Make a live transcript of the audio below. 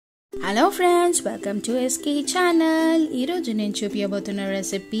Hello friends, welcome to SK channel. ఈరోజు నేను చూపించబోతున్న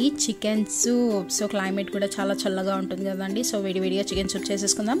recipe chicken soup. So climate కూడా చాలా చల్లగా ఉంటుంది కదండి. సో వేడివేడిగా చికెన్ సూప్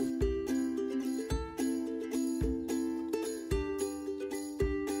చేసేసుకుందాం.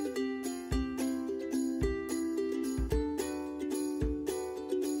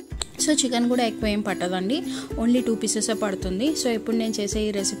 సో చికెన్ కూడా ఎక్కువ ఏం పట్టదండి, ఓన్లీ 2 pieces పడుతుంది. సో ఇప్పుడు నేను చేసే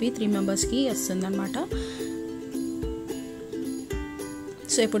ఈ రెసిపీ 3 members వస్తుంది అనమాట.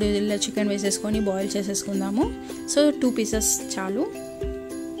 సో ఇప్పుడు ఇలా చికెన్ వేసేసుకొని బాయిల్ చేసేసుకుందాము. సో 2 pieces చాలు.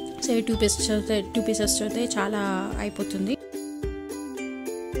 సో ఈ 2 pieces అయితే చాలా అయిపోతుంది.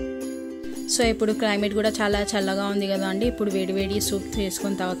 సో ఇప్పుడు క్లైమేట్ కూడా చాలా చల్లగా ఉంది కదా అండి. ఇప్పుడు వేడివేడి సూప్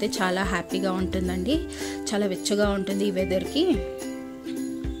చేసుకొని తాగితే చాలా హ్యాపీగా ఉంటుందండి. చాలా వెచ్చగా ఉంటుంది ఈ వెదర్కి.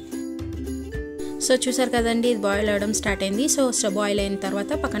 సో చూసారు కదండి, ఇది బాయిల్ అవ్వడం స్టార్ట్ అయింది. సో బాయిల్ అయిన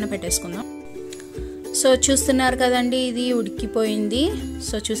తర్వాత పక్కన పెట్టేసుకుందాం. సో చూస్తున్నారు కదండి, ఇది ఉడికిపోయింది.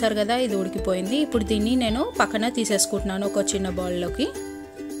 సో చూసారు కదా, ఇది ఉడికిపోయింది. ఇప్పుడు దీన్ని నేను పక్కన తీసేసుకుంటున్నాను ఒక చిన్న బౌల్లోకి.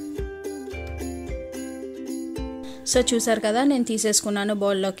 సో చూసారు కదా, నేను తీసేసుకున్నాను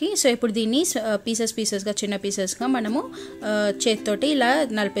బౌల్లోకి. సో ఇప్పుడు దీన్ని పీసెస్గా చిన్న పీసెస్గా మనము చేతితోటి ఇలా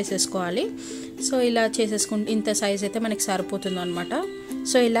నలిపేసేసుకోవాలి. సో ఇలా చేసేసుకుంటే ఇంత సైజ్ అయితే మనకి సరిపోతుంది అనమాట.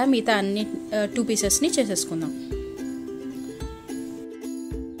 సో ఇలా మిగతా అన్ని 2 pieces చేసేసుకుందాం.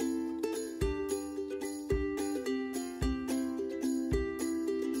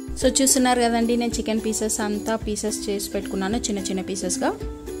 సో చూస్తున్నారు కదండి, నేను చికెన్ అంతా పీసెస్ చేసి పెట్టుకున్నాను చిన్న చిన్న పీసెస్గా.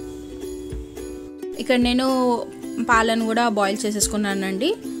 ఇక్కడ నేను పాలను కూడా బాయిల్ చేసేసుకున్నానండి,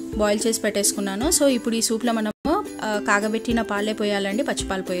 బాయిల్ చేసి పెట్టేసుకున్నాను. సో ఇప్పుడు ఈ సూప్లో మనము కాగబెట్టిన పాలే పోయాలండి,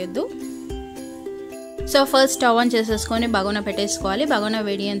 పచ్చిపాలు పోయొద్దు. సో ఫస్ట్ స్టవ్ ఆన్ చేసేసుకొని బగోనా పెట్టేసుకోవాలి. బగోనా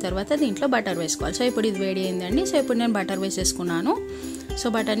వేడి అయిన తర్వాత దీంట్లో బటర్ వేసుకోవాలి. సో ఇప్పుడు ఇది వేడి అయిందండి. సో ఇప్పుడు నేను బటర్ వేసేసుకున్నాను. సో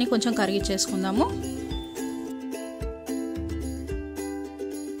బటర్ని కొంచెం కరిగించేసుకుందాము.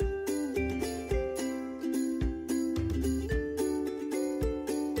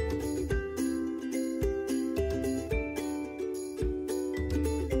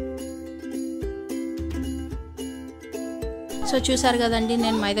 సో చూసారు కదండి,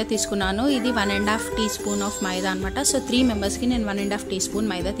 నేను మైదా తీసుకున్నాను. ఇది 1.5 teaspoon ఆఫ్ మైదా అనమాట. సో 3 members నేను 1.5 teaspoon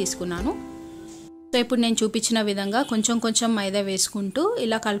మైదా తీసుకున్నాను. సో ఇప్పుడు నేను చూపించిన విధంగా కొంచెం కొంచెం మైదా వేసుకుంటూ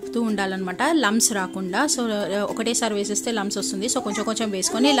ఇలా కలుపుతూ ఉండాలన్నమాట, లమ్స్ రాకుండా. సో ఒకటేసారి వేసేస్తే లమ్స్ వస్తుంది. సో కొంచెం కొంచెం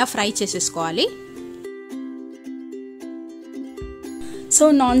వేసుకొని ఇలా ఫ్రై చేసేసుకోవాలి. సో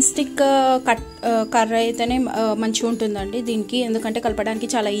నాన్ స్టిక్ కర్ర అయితేనే మంచిగా ఉంటుందండి దీనికి, ఎందుకంటే కలపడానికి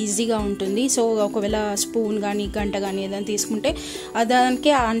చాలా ఈజీగా ఉంటుంది. సో ఒకవేళ స్పూన్ కానీ గంట కానీ ఏదైనా తీసుకుంటే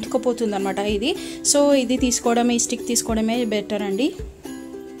దానికి అంటుకుపోతుంది అనమాట ఇది. సో ఇది తీసుకోవడమే, ఈ స్టిక్ తీసుకోవడమే బెటర్ అండి.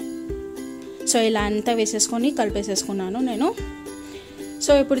 సో ఇలా అంతా వేసేసుకొని కలిపేసేసుకున్నాను నేను.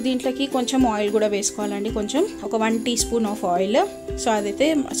 సో ఇప్పుడు దీంట్లోకి కొంచెం ఆయిల్ కూడా వేసుకోవాలండి, కొంచెం ఒక 1 teaspoon ఆఫ్ ఆయిల్. సో అదైతే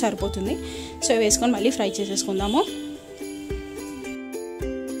సరిపోతుంది. సో వేసుకొని మళ్ళీ ఫ్రై చేసేసుకుందాము.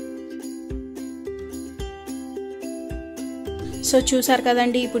 సో చూసారు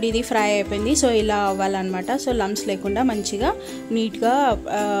కదండి, ఇప్పుడు ఇది ఫ్రై అయిపోయింది. సో ఇలా అవ్వాలన్నమాట. సో లమ్స్ లేకుండా మంచిగా నీట్గా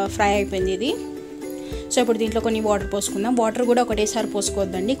ఫ్రై అయిపోయింది ఇది. సో ఇప్పుడు దీంట్లో కొన్ని వాటర్ పోసుకుందాం. వాటర్ కూడా ఒకటేసారి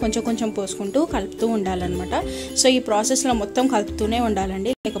పోసుకోవద్దండి, కొంచెం కొంచెం పోసుకుంటూ కలుపుతూ ఉండాలన్నమాట. సో ఈ ప్రాసెస్లో మొత్తం కలుపుతూనే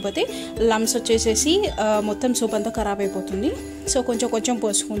ఉండాలండి, లేకపోతే లమ్స్ వచ్చేసేసి మొత్తం సూప్ అంతా ఖరాబ్ అయిపోతుంది. సో కొంచెం కొంచెం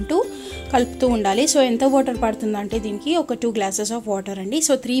పోసుకుంటూ కలుపుతూ ఉండాలి. సో ఎంత వాటర్ పడుతుందంటే దీనికి ఒక 2 glasses ఆఫ్ వాటర్ అండి.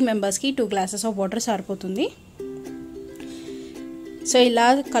 So 3 members 2 glasses of water సరిపోతుంది. సో ఇలా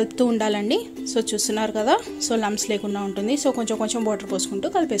కలుపుతూ ఉండాలండి. సో చూస్తున్నారు కదా, సో లమ్స్ లేకుండా ఉంటుంది. సో కొంచెం కొంచెం వాటర్ పోసుకుంటూ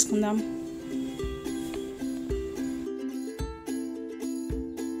కలిపేసుకుందాం.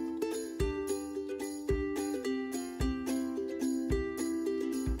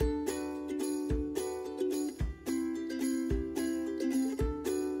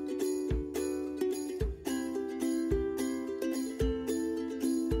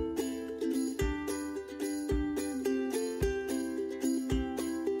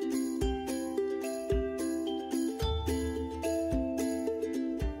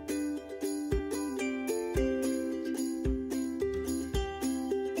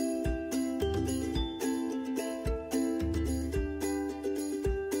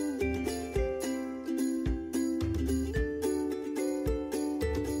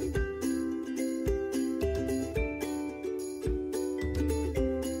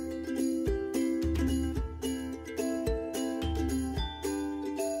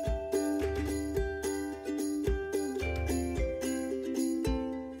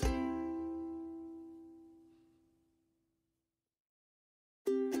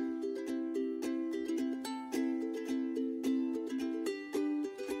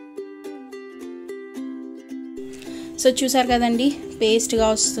 సో చూసారు కదండి, పేస్ట్గా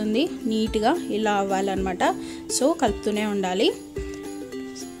వస్తుంది, నీట్గా ఇలా అవ్వాలన్నమాట. సో కలుపుతూనే ఉండాలి.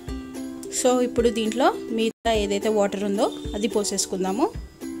 సో ఇప్పుడు దీంట్లో మిగతా ఏదైతే వాటర్ ఉందో అది పోసేసుకుందాము.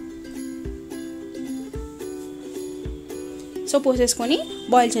 సో పోసేసుకొని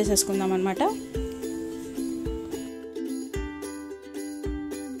బాయిల్ చేసేసుకుందాం అన్నమాట.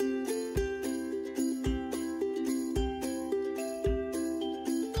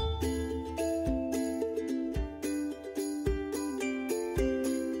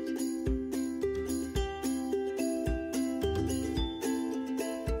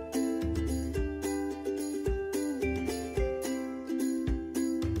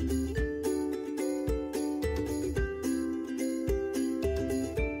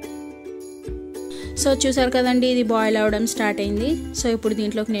 సో చూసారు కదండి, ఇది బాయిల్ అవ్వడం స్టార్ట్ అయింది. సో ఇప్పుడు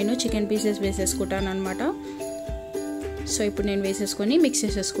దీంట్లోకి నేను చికెన్ పీసెస్ వేసేసుకుంటాను అనమాట. సో ఇప్పుడు నేను వేసేసుకొని మిక్స్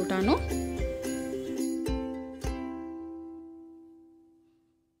చేసేసుకుంటాను.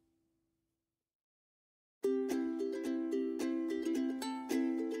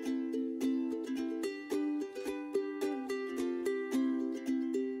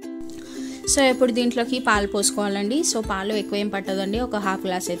 సో ఇప్పుడు దీంట్లోకి పాలు పోసుకోవాలండి. సో పాలు ఎక్కువ ఏం పట్టదండి, ఒక హాఫ్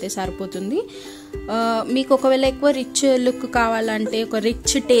గ్లాస్ అయితే సరిపోతుంది. మీకు ఒకవేళ ఎక్కువ రిచ్ లుక్ కావాలంటే, ఒక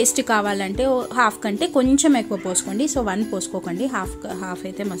రిచ్ టేస్ట్ కావాలంటే హాఫ్ కంటే కొంచెం ఎక్కువ పోసుకోండి. సో 1 పోసుకోకండి, హాఫ్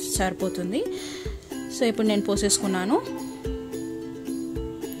అయితే మస్తు సరిపోతుంది. సో ఇప్పుడు నేను పోసేసుకున్నాను.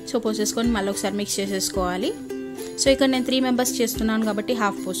 సో పోసేసుకొని మళ్ళీ ఒకసారి మిక్స్ చేసేసుకోవాలి. సో ఇక్కడ నేను 3 మెంబర్స్ చేస్తున్నాను కాబట్టి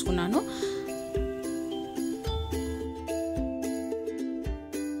హాఫ్ పోసుకున్నాను.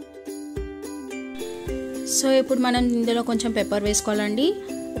 సో ఇప్పుడు మనం ఇందులో కొంచెం పెప్పర్ వేసుకోవాలండి.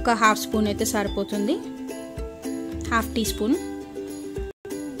 ఒక హాఫ్ స్పూన్ అయితే సరిపోతుంది, హాఫ్ టీ స్పూన్.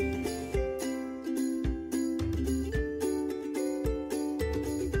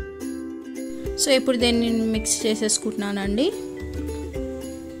 సో ఇప్పుడు దీన్ని మిక్స్ చేసేసుకుంటున్నానండి.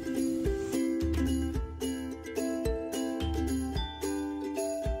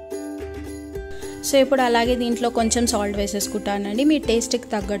 సో ఇప్పుడు అలాగే దీంట్లో కొంచెం సాల్ట్ వేసేసుకుంటానండి. మీ టేస్ట్కి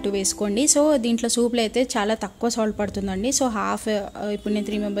తగ్గట్టు వేసుకోండి. సో దీంట్లో సూప్లో అయితే చాలా తక్కువ సాల్ట్ పడుతుందండి. సో హాఫ్, ఇప్పుడు నేను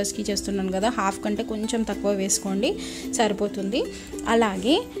 3 మెంబర్స్కి చేస్తున్నాను కదా, హాఫ్ కంటే కొంచెం తక్కువ వేసుకోండి, సరిపోతుంది.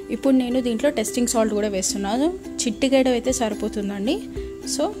 అలాగే ఇప్పుడు నేను దీంట్లో టెస్టింగ్ సాల్ట్ కూడా వేస్తున్నాను. చిటికెడు అయితే సరిపోతుందండి.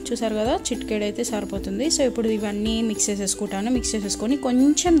 సో చూసారు కదా, చిటికెడు అయితే సరిపోతుంది. సో ఇప్పుడు ఇవన్నీ మిక్స్ చేసేసుకుంటాను. మిక్స్ చేసేసుకొని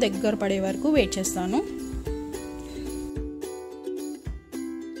కొంచెం దగ్గర పడే వరకు వెయిట్ చేస్తాను.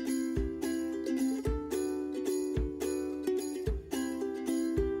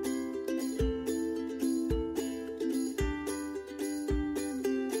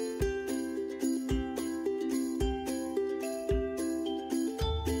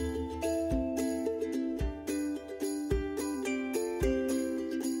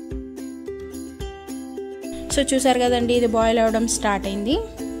 సో చూసారు కదండి, ఇది బాయిల్ అవ్వడం స్టార్ట్ అయింది.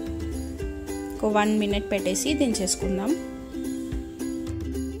 ఒక 1 మినిట్ పెట్టేసి దించేసుకుందాం.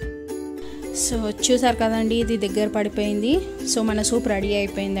 సో చూసారు కదండి, ఇది దగ్గర పడిపోయింది. సో మన సూప్ రెడీ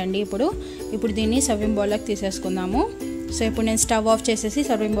అయిపోయిందండి. ఇప్పుడు దీన్ని సర్వింగ్ బౌల్లోకి తీసేసుకుందాము. సో ఇప్పుడు నేను స్టవ్ ఆఫ్ చేసేసి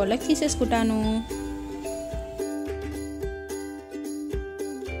సర్వింగ్ బౌల్లోకి తీసేసుకుంటాను.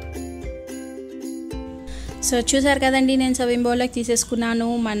 సో చూసారు కదండి, నేను సర్వింగ్ బౌల్లోకి తీసేసుకున్నాను.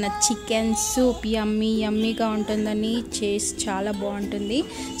 మన చికెన్ సూప్ యమ్మీగా ఉంటుందని, చాలా బాగుంటుంది.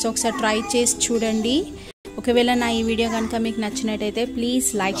 సో ఒకసారి ట్రై చేసి చూడండి. ఒకవేళ నా ఈ వీడియో కనుక మీకు నచ్చినట్టయితే please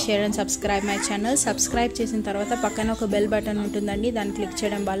like, share and subscribe my channel. Subscribe చేసిన తర్వాత పక్కన ఒక బెల్ బటన్ ఉంటుందండి, దాన్ని క్లిక్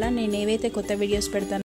చేయడం వల్ల నేను ఏవైతే కొత్త వీడియోస్ పెడతాను